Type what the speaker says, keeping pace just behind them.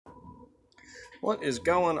What is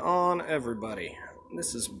going on, everybody?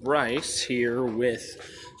 This is Bryce here with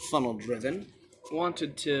Funnel Driven.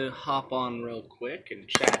 Wanted to hop on real quick and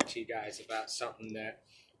chat to you guys about something that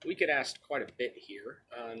we get asked quite a bit here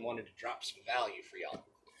and wanted to drop some value for y'all.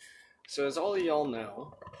 So as all of y'all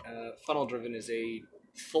know, Funnel Driven is a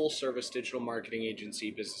full-service digital marketing agency,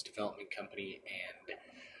 business development company, and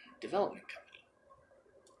development company.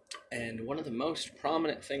 And one of the most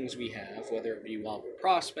prominent things we have, whether it be while we're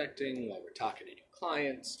prospecting, while we're talking to new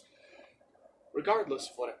clients, regardless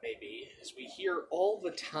of what it may be, is we hear all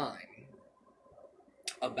the time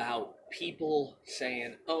about people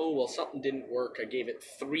saying, oh, well, something didn't work. I gave it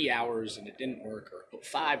 3 hours and it didn't work, or I put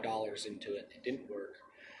 $5 into it and it didn't work.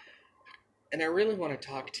 And I really want to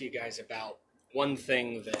talk to you guys about one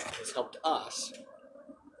thing that has helped us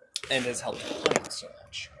and has helped clients so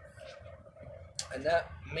much. And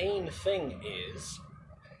that main thing is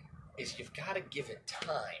you've got to give it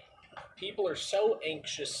time. People are so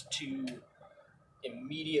anxious to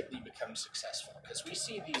immediately become successful because we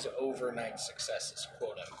see these overnight successes,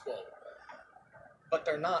 quote unquote, but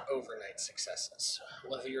they're not overnight successes.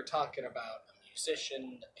 Whether you're talking about a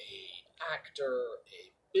musician, an actor,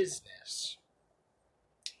 a business,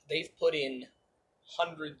 they've put in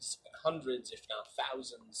hundreds and hundreds, if not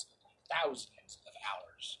thousands and thousands of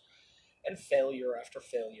hours and failure after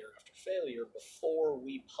failure after failure before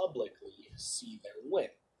we publicly see their win.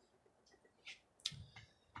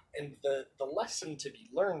 And the lesson to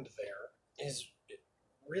be learned there is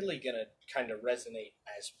really going to kind of resonate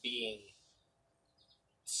as being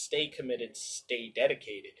stay committed, stay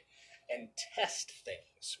dedicated, and test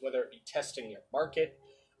things, whether it be testing your market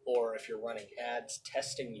or if you're running ads,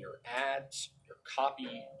 testing your ads, your copy,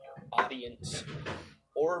 your audience,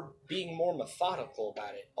 or being more methodical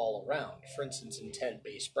about it all around. For instance,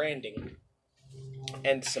 intent-based branding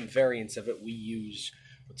and some variants of it, we use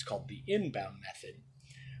what's called the inbound method.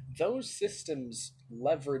 Those systems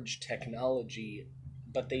leverage technology,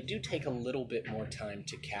 but they do take a little bit more time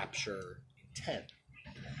to capture intent.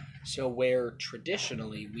 So where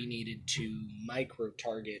traditionally we needed to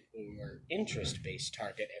micro-target or interest-based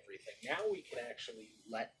target everything, now we can actually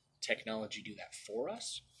let technology do that for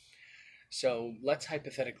us. So let's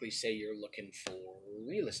hypothetically say you're looking for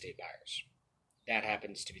real estate buyers. That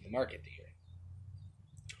happens to be the market that you're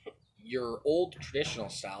in. Your old traditional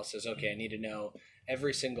style says, okay, I need to know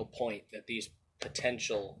every single point that these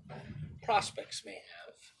potential prospects may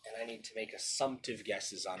have, and I need to make assumptive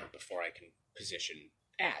guesses on it before I can position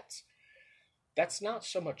ads. That's not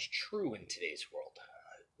so much true in today's world.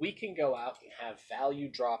 We can go out and have value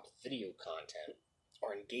drop video content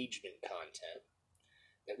or engagement content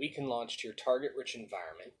that we can launch to your target-rich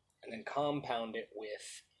environment and then compound it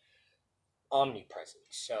with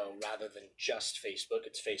omnipresence. So rather than just Facebook,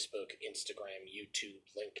 it's Facebook, Instagram, YouTube,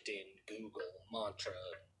 LinkedIn, Google, Mantra,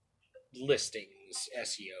 listings,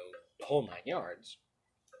 SEO, the whole 9 yards,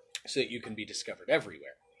 so that you can be discovered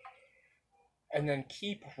everywhere. And then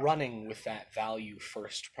keep running with that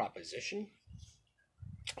value-first proposition.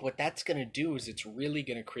 What that's going to do is it's really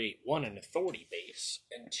going to create, one, an authority base,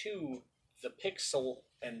 and two, the pixel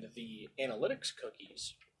and the analytics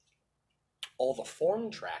cookies, all the form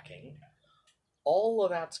tracking, all of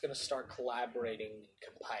that's going to start collaborating and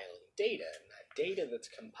compiling data. And that data that's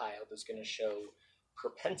compiled is going to show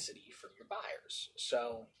propensity from your buyers.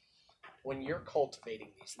 So when you're cultivating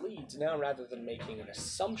these leads, now rather than making an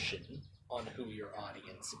assumption on who your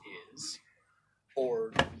audience is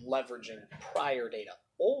or leveraging prior data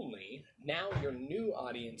only, now your new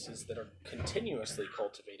audiences that are continuously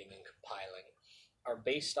cultivating and compiling are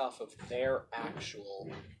based off of their actual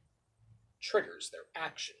triggers, their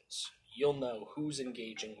actions. You'll know who's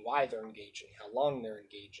engaging, why they're engaging, how long they're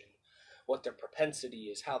engaging, what their propensity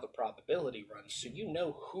is, how the probability runs, so you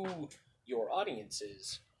know who your audience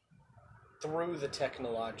is through the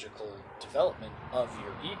technological development of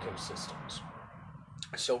your ecosystems.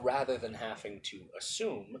 So rather than having to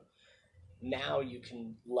assume, now you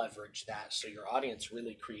can leverage that so your audience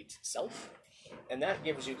really creates itself. And that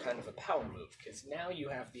gives you kind of a power move because now you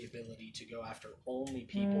have the ability to go after only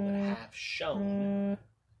people that have shown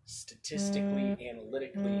statistically,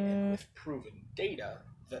 analytically, and with proven data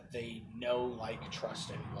that they know, like,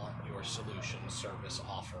 trust, and want your solution, service,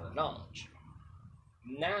 offer, or knowledge.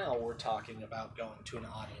 Now we're talking about going to an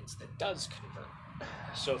audience that does convert.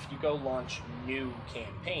 So if you go launch new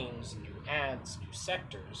campaigns, new ads, new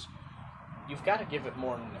sectors, you've got to give it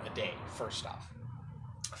more than a day, first off.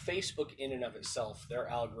 Facebook in and of itself, their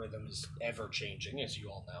algorithm is ever changing, as you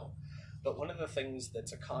all know. But one of the things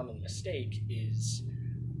that's a common mistake is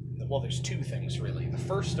well, there's two things really. The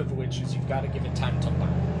first of which is you've got to give it time to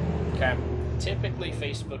learn. Okay? Typically,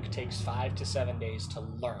 Facebook takes 5 to 7 days to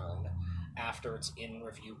learn after its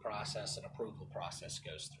in-review process and approval process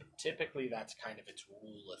goes through. Typically, that's kind of its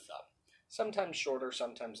rule of thumb. Sometimes shorter,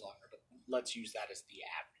 sometimes longer, but let's use that as the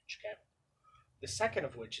average, okay? The second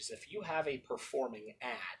of which is if you have a performing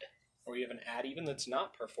ad, or you have an ad even that's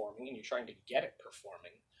not performing and you're trying to get it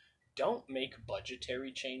performing, don't make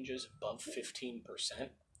budgetary changes above 15%,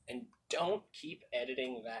 and don't keep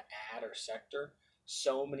editing that ad or sector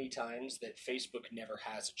so many times that Facebook never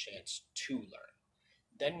has a chance to learn.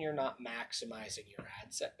 Then you're not maximizing your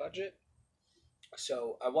ad set budget.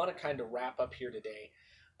 So I want to kind of wrap up here today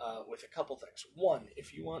with a couple things. One,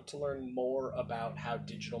 if you want to learn more about how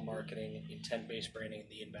digital marketing, intent-based branding, and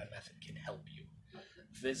the inbound method can help you,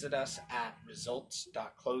 visit us at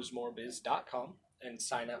results.closemorebiz.com and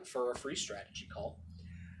sign up for a free strategy call.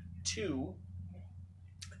 Two,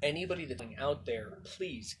 anybody that's out there,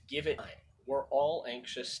 please give it time. We're all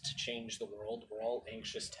anxious to change the world. We're all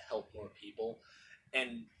anxious to help more people.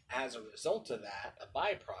 And as a result of that, a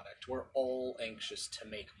byproduct, we're all anxious to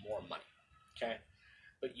make more money. Okay?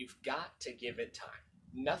 But you've got to give it time.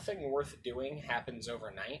 Nothing worth doing happens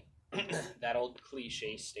overnight. That old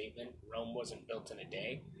cliche statement, Rome wasn't built in a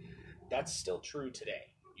day, that's still true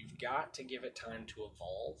today. You've got to give it time to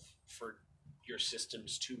evolve for your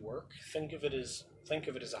systems to work. Think of it as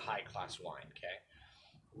a high-class wine, okay?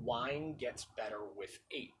 Wine gets better with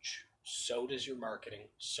age. So does your marketing,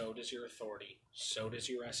 so does your authority, so does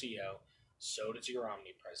your SEO, so does your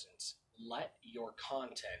omnipresence. Let your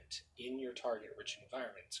content in your target-rich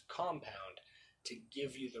environments compound to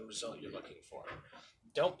give you the result you're looking for.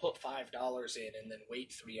 Don't put $5 in and then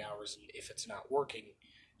wait 3 hours, and if it's not working,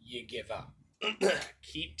 you give up.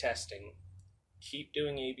 Keep testing, keep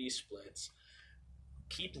doing A/B splits,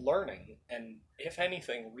 keep learning, and if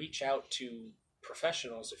anything, reach out to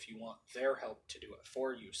professionals if you want their help to do it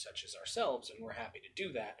for you, such as ourselves, and we're happy to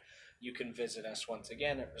do that. You can visit us once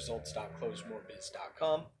again at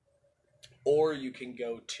results.closemorebiz.com, or you can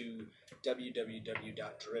go to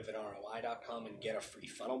www.drivenroi.com and get a free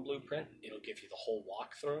funnel blueprint. It'll give you the whole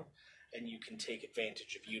walkthrough, and you can take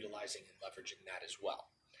advantage of utilizing and leveraging that as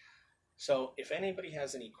well. So if anybody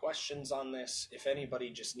has any questions on this, if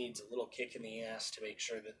anybody just needs a little kick in the ass to make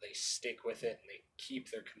sure that they stick with it and they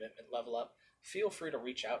keep their commitment level up, feel free to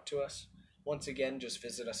reach out to us. Once again, just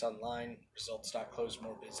visit us online,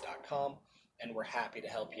 results.closemorebiz.com, and we're happy to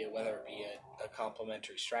help you, whether it be a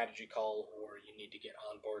complimentary strategy call or you need to get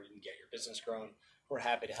on board and get your business growing. We're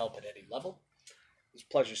happy to help at any level. It was a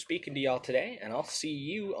pleasure speaking to y'all today, and I'll see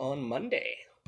you on Monday.